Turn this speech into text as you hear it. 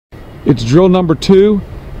It's drill number 2,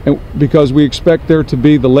 and because we expect there to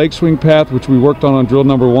be the leg swing path, which we worked on drill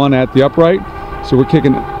number 1 at the upright. So we're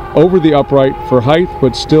kicking over the upright for height,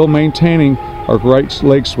 but still maintaining our right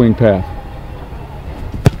leg swing path.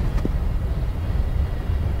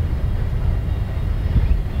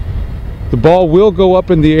 The ball will go up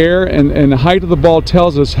in the air, and the height of the ball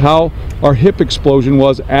tells us how our hip explosion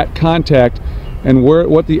was at contact and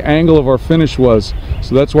what the angle of our finish was.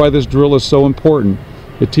 So that's why this drill is so important.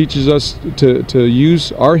 It teaches us to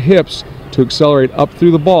use our hips to accelerate up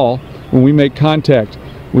through the ball when we make contact.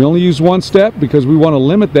 We only use one step because we want to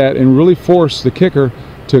limit that and really force the kicker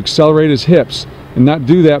to accelerate his hips and not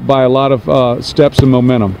do that by a lot of steps and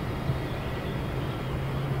momentum.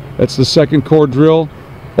 That's the second core drill,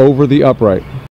 over the upright.